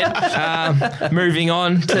dog shit. Moving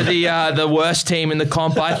on to the worst team in the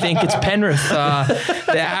comp, I think it's Penrith.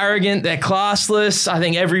 They're arrogant. They're classless. I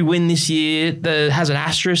think every win this year has an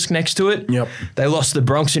asterisk next to it. Yep. They lost the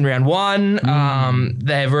Bronx in round 1.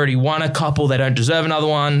 They've already won a couple. They don't deserve another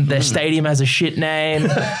one. Their stadium has a shit name.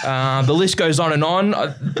 The list goes on and on.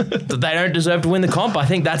 They don't deserve to win the comp. I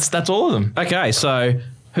think that's all of them. Okay, so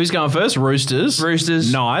who's going first? Roosters.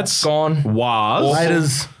 Knights. Gone. Waz.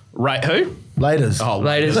 Raiders. Who? Raiders. Oh,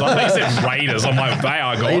 Raiders. I think you said Raiders. I'm like, they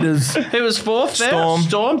are gone. Raiders. Who was 4th there?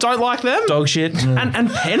 Storm. Don't like them. Dog shit.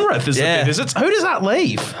 And Penrith is the fifth. Is it? Who does that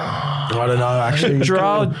leave? I don't know, actually.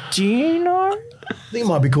 Jharal, do you know? I think it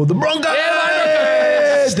might be called the Broncos.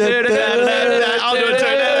 I'll do it too.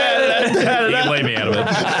 You can leave me out of it.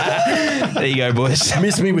 There you go, boys.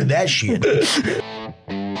 Miss me with that shit.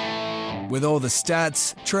 With all the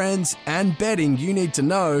stats, trends, and betting you need to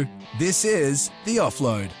know, this is The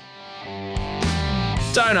Offload.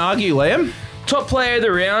 Don't argue, Liam. Top player of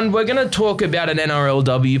the round, we're going to talk about an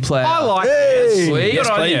NRLW player. I like this. Yes,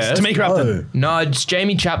 please. Tamika Upton. No, it's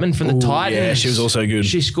Jamie Chapman from the Titans. Yeah, she was also good.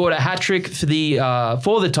 She scored a hat-trick for the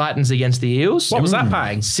Titans against the Eels. What was that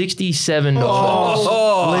paying? $67. I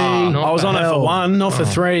was on her for 1, not for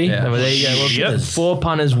 3. Yeah, well, there you go. Well, 4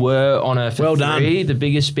 punters were on her for 3. Done. The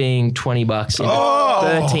biggest being $20.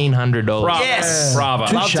 $1,300. Yes. Bravo.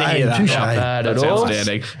 Touche. Love to hear that. Touche. Not bad That's at all.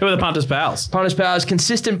 outstanding. Who are the punters' pals? Punters' pals,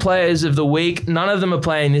 consistent players of the week. week. None of them are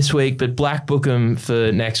playing this week, but black book them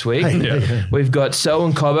for next week. We've got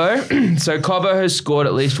Selwyn Cobbo. So Cobbo has scored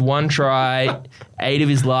at least one try, 8 of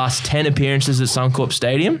his last 10 appearances at Suncorp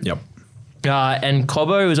Stadium. Yep. And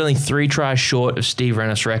Cobbo was only 3 tries short of Steve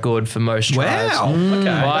Rennis' record for most tries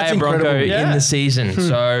by a Bronco in the season.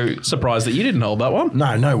 So Surprised that you didn't hold that one.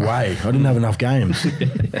 No way. I didn't have enough games.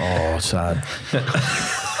 Oh, sad.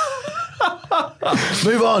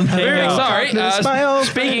 Move on.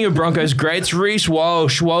 Speaking of Broncos greats, Reece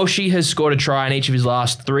Walsh. Walshy has scored a try in each of his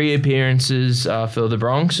last 3 appearances for the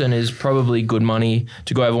Bronx and is probably good money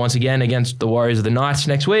to go over once again against the Warriors of the Knights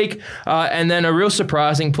next week. And then a real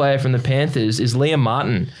surprising player from the Panthers is Liam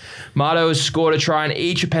Martin. Marto has scored a try in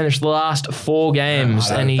each of Penrith's last 4 games.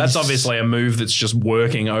 That's obviously a move that's just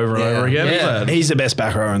working over and over again. Yeah. He's the best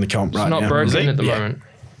back rower in the comp right now. It's not broken at the moment.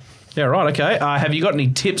 Yeah, right, okay. Have you got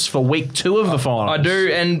any tips for week 2 of the finals? I do,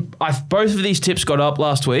 and both of these tips got up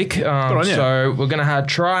last week. So we're going to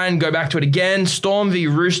try and go back to it again. Storm v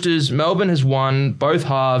Roosters. Melbourne has won both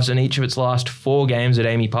halves in each of its last 4 games at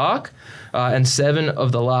Amy Park. And 7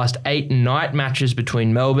 of the last 8 night matches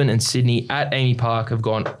between Melbourne and Sydney at Amy Park have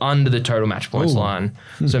gone under the total match points line.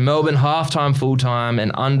 So Melbourne half-time, full-time,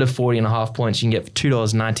 and under 40.5 points you can get for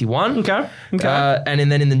 $2.91. Okay. And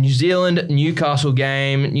then in the New Zealand-Newcastle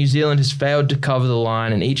game, New Zealand has failed to cover the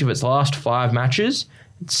line in each of its last 5 matches.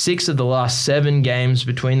 6 of the last 7 games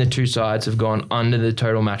between the two sides have gone under the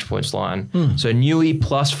total match points line. So Newey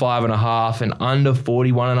plus 5.5 and under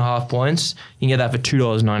 41.5 points. You can get that for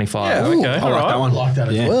 $2.95. Yeah, okay. I like that one. Like that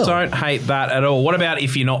as well. Don't hate that at all. What about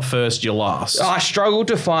if you're not first, you're last? I struggled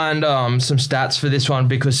to find some stats for this one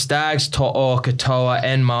because Stags, To'o, Katoa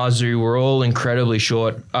and Mazu were all incredibly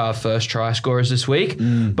short first try scorers this week.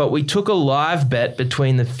 But we took a live bet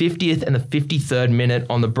between the 50th and the 53rd minute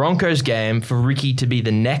on the Broncos game for Ricky to be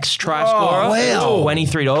the next try scorer. Wow.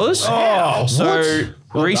 $23. Wow. So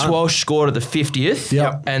Reece Walsh scored at the 50th.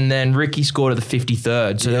 Yep. And then Ricky scored at the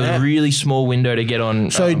 53rd. So there was a really small window to get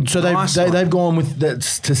on. So they've gone with that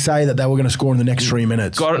to say that they were going to score in the next 3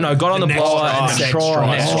 minutes. Got on the blower and next next try.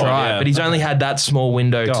 try. Yeah. But he's only had that small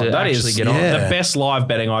window to that actually is get on. Yeah. the best live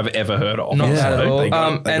betting I've ever heard of. Not bad at all. They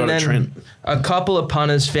got And a then trend. a couple of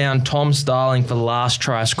punters found Tom Starling for the last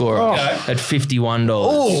try scorer at $51.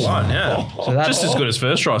 So that's just as good as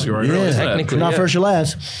first try scorer, really, isn't it? technically. Not first, your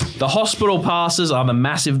last. The hospital passes are the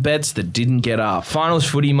massive bets that didn't get up. Finals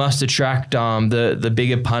footy must attract the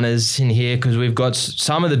bigger punters in here because we've got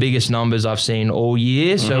some of the biggest numbers I've seen all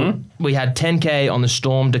year. So we had 10K on the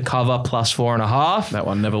Storm to cover plus 4.5. That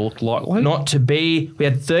one never looked likely. Not to be. We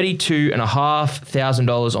had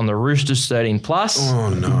 $32,500 on the Roosters 13 plus. Oh,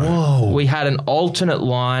 no. Whoa. We had an alternate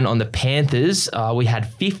line on the Panthers. We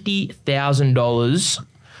had $50,000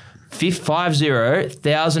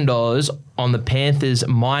 on the Panthers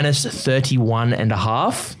minus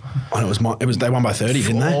 31.5. And it was they won by 30,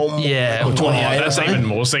 didn't they? Yeah. That's even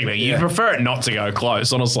more sickening. You'd prefer it not to go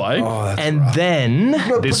close, honestly. And then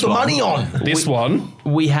This Put the one. money on. This one.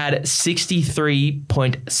 we had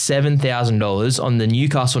 $63,700 on the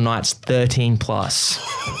Newcastle Knights 13 plus.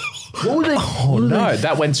 What were they? No,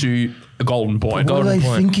 that went to a golden point. What were they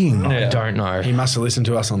thinking? I don't know. He must have listened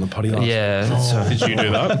to us on the potty last. Yeah. Did you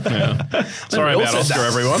do that? Yeah. Sorry about Oscar,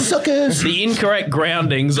 everyone. Suckers. The incorrect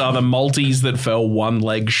groundings are the multis that fell 1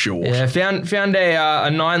 leg short. Yeah, found a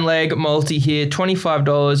 9-leg multi here,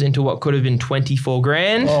 $25 into what could have been 24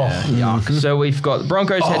 grand. Yuck. So we've got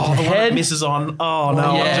Broncos head to The one that head. misses on. Oh,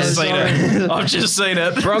 no. Yeah, I've just seen it. I've just seen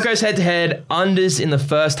it. Broncos head to head, unders in the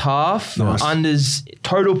first half, unders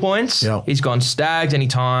total points. Yep. He's gone Stags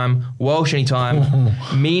anytime, Walsh anytime,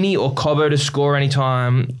 Meaney or Cobbo to score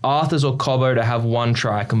anytime, Arthurs or Cobbo to have 1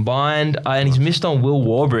 try combined, and he's missed on Will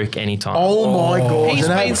Warbrick anytime. Oh my God. He's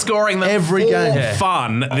been scoring them every full game.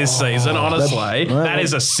 fun this season, honestly. Well, that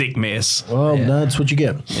is a sick miss. Well, that's what you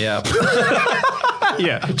get. Yeah.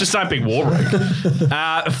 Yeah, just don't pick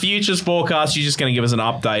Warbrick. Futures forecast, you're just going to give us an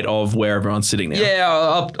update of where everyone's sitting now. Yeah,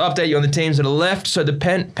 I'll update you on the teams that are left. So the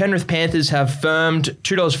Penrith Panthers have firmed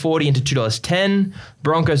 $2.40 into $2.10.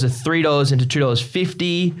 Broncos are $3 into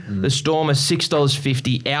 $2.50. The Storm are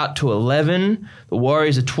 $6.50 out to $11. The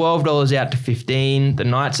Warriors are $12 out to $15. The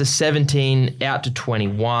Knights are $17 out to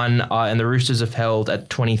 $21. And the Roosters have held at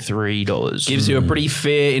 $23. Gives you a pretty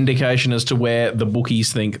fair indication as to where the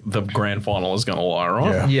bookies think the grand final is going to lie,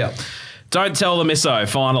 right? Yeah. Don't tell the misso,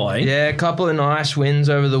 finally. Yeah, a couple of nice wins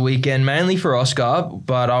over the weekend, mainly for Oscar,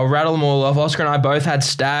 but I'll rattle them all off. Oscar and I both had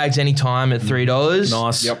Stags anytime at $3.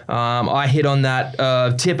 Nice. Yep. I hit on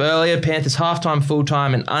that tip earlier, Panthers halftime,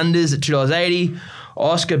 full-time, and unders at $2.80.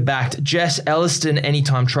 Oscar backed Jess Elliston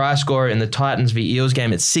anytime try scorer in the Titans v Eels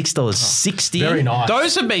game at $6.60. Very nice.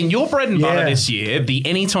 Those have been your bread and butter this year. The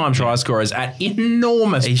anytime try scorers at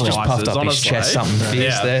enormous He's prices. just puffed up honestly. his chest something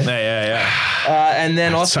fierce there. Yeah. And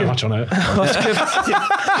then Oscar... So much on it.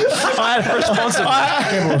 I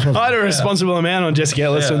I had a responsible amount on Jessica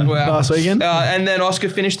Ellison last weekend. And then Oscar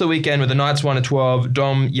finished the weekend with the Knights 1-12,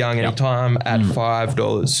 Dom Young anytime at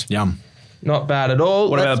 $5. Yum. Not bad at all.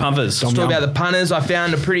 What about the punters? Let's talk about the punters. I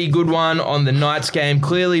found a pretty good one on the Knights game.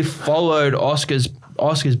 Clearly followed Oscar's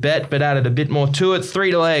bet, but added a bit more to it.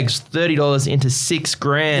 3 legs, $30 into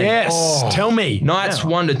 $6,000. Yes. Tell me. Knights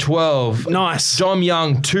 1-12. Nice. Dom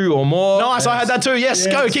Young 2 or more. Nice. I had that too. Yes.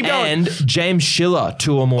 Go. Keep going. And James Schiller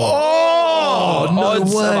 2 or more. Oh,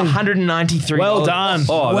 Odds of $193. well done.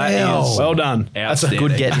 Oh, that is Well done. That's a outstanding.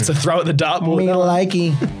 good get. That's a throw at the dartboard. Me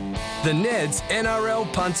likey. The Neds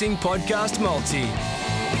NRL Punting Podcast Multi.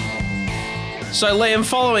 So, Liam,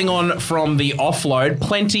 following on from the offload,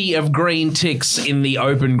 plenty of green ticks in the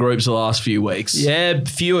open groups the last few weeks. Yeah,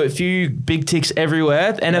 few big ticks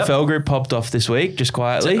everywhere. The NFL group popped off this week, just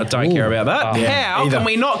quietly. I don't care about that. How either. can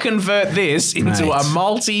we not convert this into Mate. a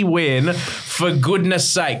multi-win, for goodness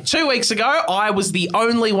sake? 2 weeks ago, I was the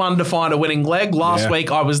only one to find a winning leg. Last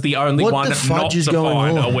week, I was the only What one the not fudge is to going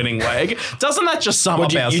find on? a winning leg. Doesn't that just sum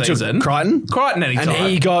up our you season? took Crichton? Crichton anytime. And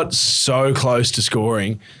he got so close to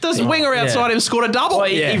scoring. The winger outside him scored a double. Well,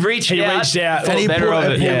 he reached out. out. And he Pulled better of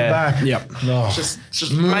it. it Yeah. back. Yep.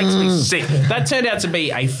 Just makes me sick. That turned out to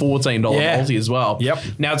be a $14 Yeah. multi as well. Yep.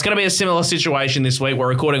 Now, it's going to be a similar situation this week. We're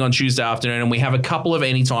recording on Tuesday afternoon, and we have a couple of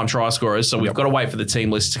anytime try scorers, so we've got to wait for the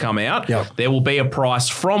team list to come out. Yep. There will be a price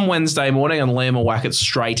from Wednesday morning, and Liam will whack it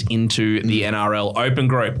straight into the NRL Open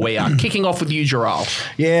Group. We are kicking off with you, Jharal.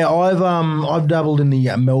 Yeah, I've dabbled in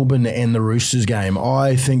the Melbourne and the Roosters game.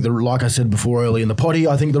 I think that, like I said before early in the potty,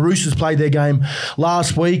 I think the Roosters played their game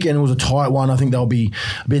last week and it was a tight one. I think they'll be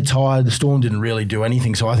a bit tired. The Storm didn't really do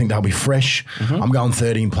anything, so I think they'll be fresh. I'm going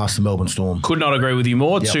 13 plus the Melbourne Storm. Could not agree with you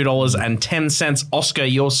more. Yep. $2.10. Oscar,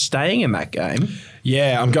 you're staying in that game.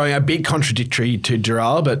 Yeah, I'm going a bit contradictory to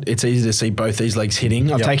Jharal, but it's easy to see both these legs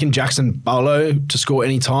hitting. I've taken Jackson Barlow to score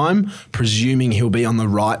any time, presuming he'll be on the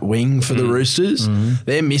right wing for the Roosters.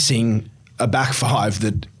 They're missing a back five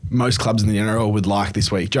that most clubs in the NRL would like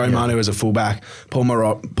this week. Joe Manu as a fullback, Paul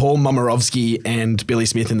Momirovski and Billy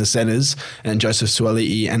Smith in the centres, and Joseph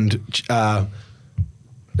Suoli'i and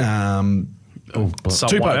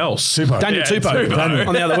Someone else. Daniel Tupou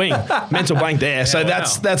on the other wing. Mental blank there. So wow.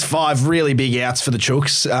 that's 5 really big outs for the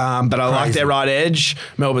Chooks. But I like their right edge.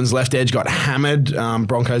 Melbourne's left edge got hammered.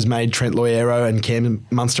 Broncos made Trent Loiero and Cam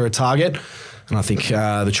Munster a target. And I think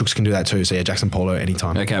the Chooks can do that too. So yeah, Jackson Polo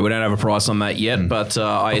anytime. Okay, we don't have a price on that yet, but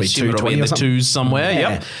I Probably assume it'll be in 220 or the something. twos somewhere. Yeah.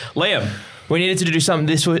 Yep. Liam. We needed to do something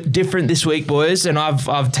different this week, boys, and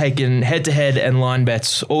I've taken head-to-head and line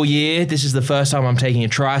bets all year. This is the first time I'm taking a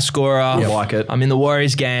try scorer. I like it. I'm in the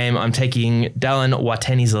Warriors game. I'm taking Dallin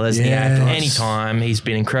Watene-Zelezniak Yes. anytime. He's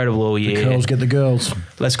been incredible all year. Girls get the girls.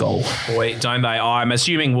 Let's go. Boy, don't they? I'm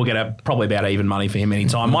assuming we'll get probably about even money for him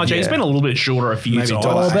anytime. Mind you, he's been a little bit shorter a few Maybe times.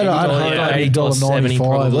 $1.80. Oh, better. I'd $80.70 $80.95.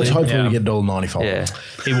 probably. Let's hopefully Yeah. we get $1.95. Yeah.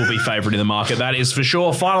 He will be favourite in the market, that is for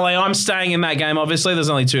sure. Finally, I'm staying in that game, obviously. There's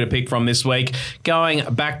only 2 to pick from this week. Going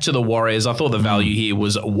back to the Warriors, I thought the value here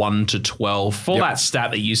was 1-12 for that stat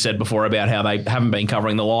that you said before about how they haven't been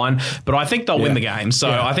covering the line. But I think they'll win the game. So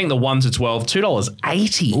I think the 1-12,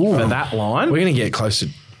 $2.80 for that line. We're going to get close to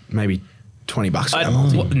maybe $20 for that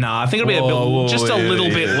multi. I think it'll be a little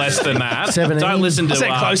bit less than that. 17. Don't listen to I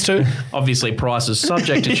said close to. Obviously, prices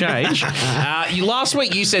subject to change. Last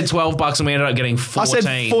week you said $12 and we ended up getting 14. I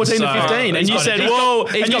said 14 to 15, and you said whoa,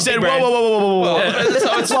 and you said whoa.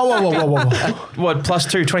 What, plus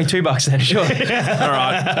two, $22 then, sure. All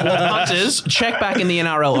right. Well, punters, check back in the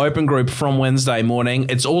NRL Open Group from Wednesday morning.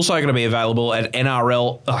 It's also going to be available at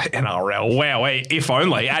NRL, if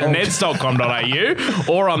only, at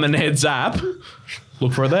neds.com.au or on the Neds app.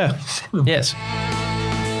 Look for it there. Yes.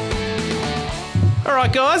 All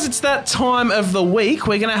right, guys, it's that time of the week.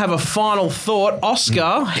 We're going to have a final thought.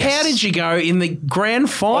 Oscar, how did you go in the grand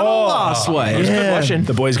final last week? Yeah. Watching.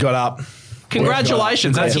 The boys got up.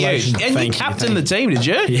 Congratulations, that's Congratulations. huge. And Thank you you, captained the team, did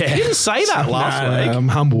you? Yeah. You didn't say that last week. I'm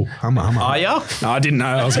humble. I'm Are you? No, I didn't know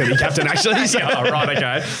I was going to be captain actually. So. Right,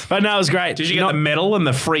 okay. But no, it was great. Did you get the medal and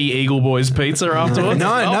the free Eagle Boys pizza afterwards?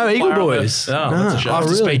 No, Eagle fire up Boys. there. Oh, that's a shame. I have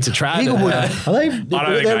to speak to Trav. Eagle Boys. Are they? I don't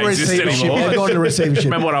think they exist anymore. They've gone to receivership.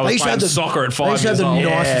 Remember when I was They used to playing have soccer at 5 They used to have the years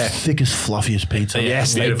old? nicest, thickest, fluffiest pizza. Yeah.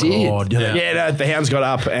 Yes, they Beautiful. did. God, yeah. Yeah, no, the Hounds got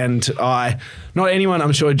up and I not anyone,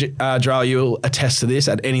 I'm sure, Jharal, you'll attest to this,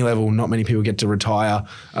 at any level, not many people get to retire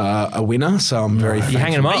a winner, so I'm very thankful. You're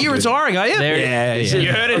hanging them up. Are you retiring, are you? Yeah.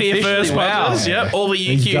 You heard it here first, Wow. punters. Yep. All the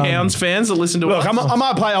UQ Hounds fans that listen to Look, us. I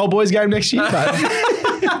might play old boys game next year,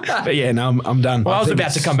 but yeah, no, I'm done. Well, I was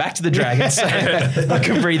about to come back to the Dragons. So I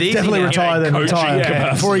can breathe easy. Definitely now. retire then. coaching Retire.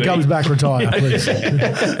 capacity. Before he comes back, retire, please. All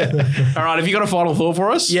right, have you got a final thought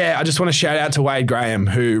for us? Yeah, I just want to shout out to Wade Graham,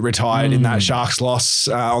 who retired in that Sharks loss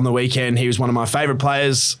on the weekend. He was one of my favourite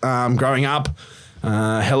players growing up.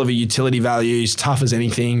 Hell of a utility values, tough as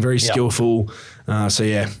anything, very skillful. So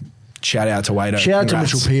yeah, shout out to Wade. Shout out to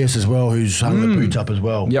Mitchell Pearce as well, who's hung the boots up as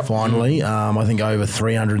well. Yep. Finally, I think over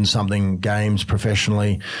 300 and something games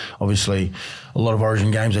professionally. Obviously, a lot of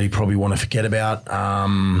Origin games that he probably want to forget about.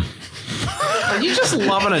 You're just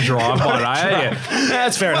loving a drive-by today, aren't you?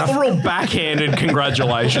 That's fair enough. A real backhanded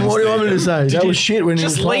congratulations. What do you want me to say? That was shit when he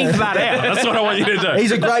was Just playing. leave that out. That's what I want you to do.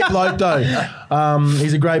 He's a great bloke, though.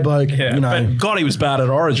 He's a great bloke. Yeah, you know, but God, he was bad at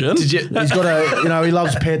Origin. he's got a. He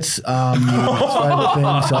loves pets. His favourite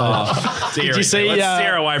thing. So Did you see, Let's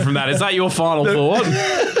steer away from that. Is that your final thought?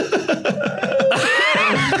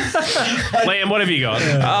 Liam, what have you got?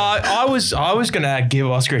 I was gonna give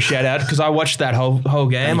Oscar a shout out because I watched that whole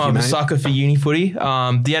game. I'm a sucker for uni footy. The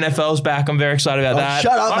NFL's back. I'm very excited about that.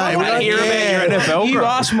 shut up, mate. I We don't don't hear care. about your NFL. You bro.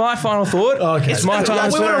 asked my final thought. Okay. It's my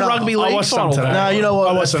time. We fair want a enough. rugby I league watched some final. today. no, you know what?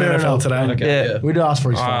 I watched That's some fair NFL enough. today. Okay. Yeah. We'd ask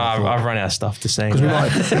for his final thought. I've run out of stuff to say. We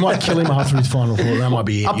might kill him after his final thought. That might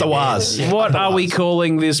be it. Up the wires. What are we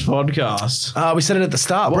calling this podcast? We said it at the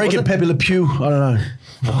start. What Break was it, Pepe Le Pew. I don't know.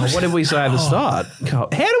 What did we say at the start? How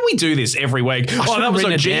do we do this every week? Oh, that was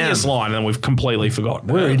a genius line, and we've completely forgotten.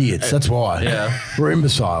 We're idiots. That's why. Yeah. We're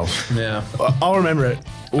imbeciles. Yeah. I'll remember it.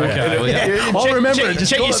 Okay. well, yeah. I'll remember it.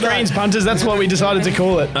 Just Check call your it that. screens, punters. That's what we decided to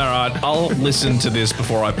call it. All right. I'll listen to this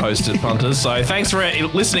before I post it, punters. So thanks for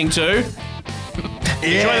listening to.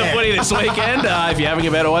 Enjoy the footy this weekend. If you're having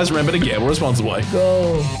a bet, always remember to gamble responsibly.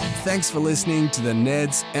 Thanks for listening to the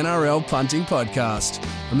Ned's NRL Punting Podcast.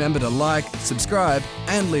 Remember to like, subscribe,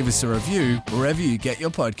 and leave us a review wherever you get your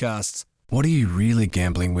podcasts. What are you really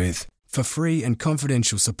gambling with? For free and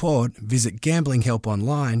confidential support, visit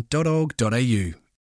gamblinghelponline.org.au.